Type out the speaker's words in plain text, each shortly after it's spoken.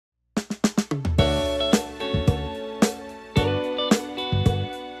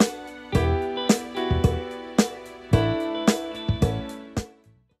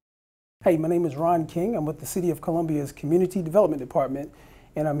Hey, my name is Ron King. I'm with the City of Columbia's Community Development Department,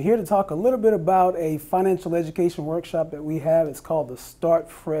 and I'm here to talk a little bit about a financial education workshop that we have. It's called the Start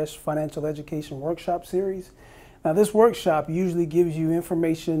Fresh Financial Education Workshop Series. Now, this workshop usually gives you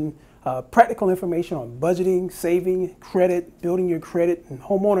information, practical information on budgeting, saving, credit, building your credit, and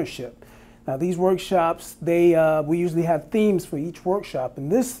home ownership. Now, these workshops, we usually have themes for each workshop. In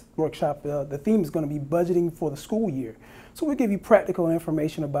this workshop, the theme is going to be budgeting for the school year. So we give you practical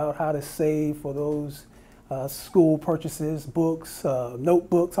information about how to save for those school purchases, books,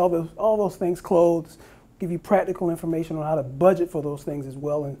 notebooks, all those things, clothes. Give you practical information on how to budget for those things as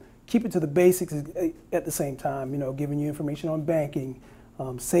well, and keep it to the basics at the same time. You know, giving you information on banking,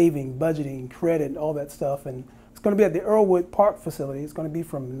 saving, budgeting, credit, all that stuff. And it's going to be at the Earlwood Park facility. It's going to be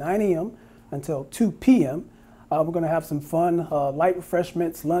from 9 a.m. until 2 p.m. We're going to have some fun, light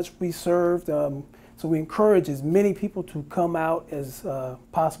refreshments, lunch will be served. So we encourage as many people to come out as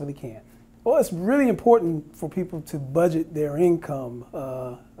possibly can. Well, it's really important for people to budget their income.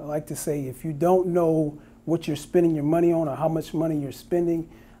 I like to say, if you don't know what you're spending your money on or how much money you're spending,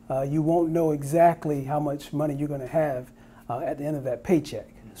 you won't know exactly how much money you're going to have at the end of that paycheck.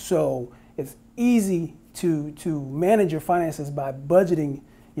 So it's easy to manage your finances by budgeting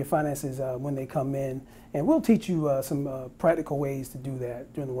your finances when they come in. And we'll teach you some practical ways to do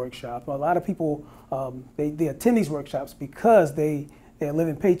that during the workshop. A lot of people, they attend these workshops because they're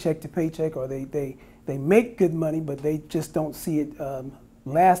living paycheck to paycheck, or they make good money, but they just don't see it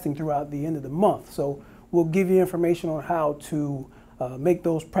lasting throughout the end of the month. So we'll give you information on how to make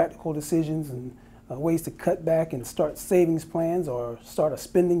those practical decisions and ways to cut back and start savings plans or start a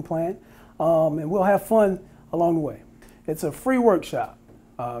spending plan. And we'll have fun along the way. It's a free workshop.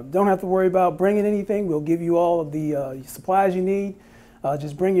 Don't have to worry about bringing anything. We'll give you all of the supplies you need.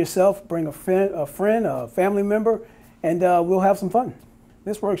 Just bring yourself, bring a friend, a family member, and we'll have some fun.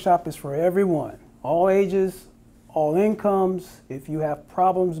 This workshop is for everyone, all ages, all incomes. If you have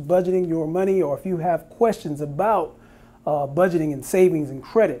problems budgeting your money, or if you have questions about budgeting and savings and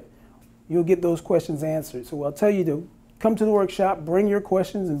credit, you'll get those questions answered. So I'll tell you to come to the workshop, bring your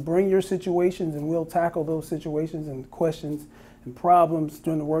questions and bring your situations, and we'll tackle those situations and questions and problems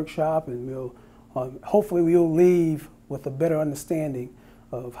during the workshop, and we'll hopefully we'll leave with a better understanding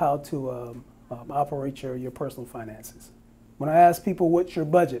of how to operate your personal finances. When I ask people what's your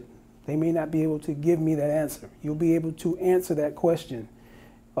budget, they may not be able to give me that answer. You'll be able to answer that question,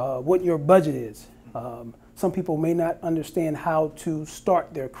 what your budget is. Some people may not understand how to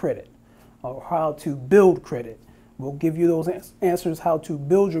start their credit or how to build credit. We'll give you those answers, how to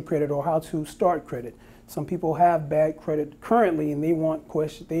build your credit or how to start credit. Some people have bad credit currently, and they want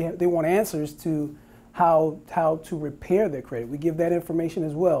they want answers to how to repair their credit. We give that information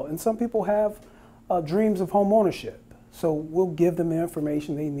as well. And some people have dreams of home ownership, so we'll give them the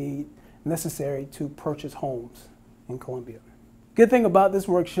information they need necessary to purchase homes in Columbia. Good thing about this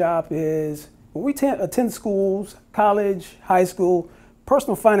workshop is when we attend schools, college, high school,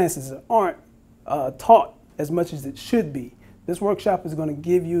 personal finances aren't taught as much as it should be. This workshop is going to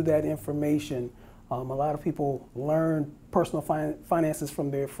give you that information. A lot of people learn personal finances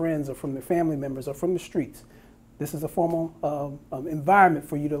from their friends or from their family members or from the streets. This is a formal environment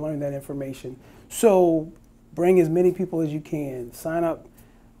for you to learn that information. So bring as many people as you can. Sign up,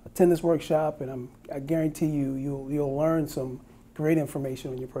 attend this workshop, and I guarantee you'll learn some great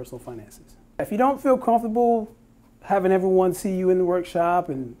information on your personal finances. If you don't feel comfortable having everyone see you in the workshop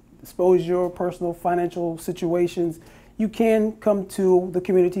and expose your personal financial situations, you can come to the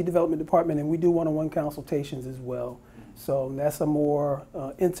Community Development Department, and we do one-on-one consultations as well. So that's a more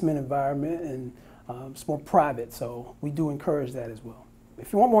intimate environment, and it's more private, so we do encourage that as well.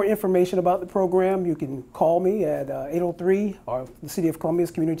 If you want more information about the program, you can call me at 803, or the City of Columbia's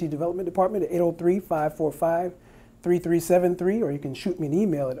Community Development Department at 803-545-3373, or you can shoot me an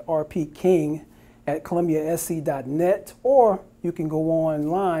email at rpking@columbiasc.net, or you can go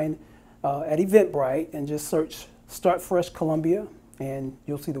online at Eventbrite and just search Start Fresh Columbia, and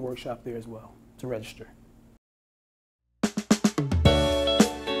you'll see the workshop there as well to register.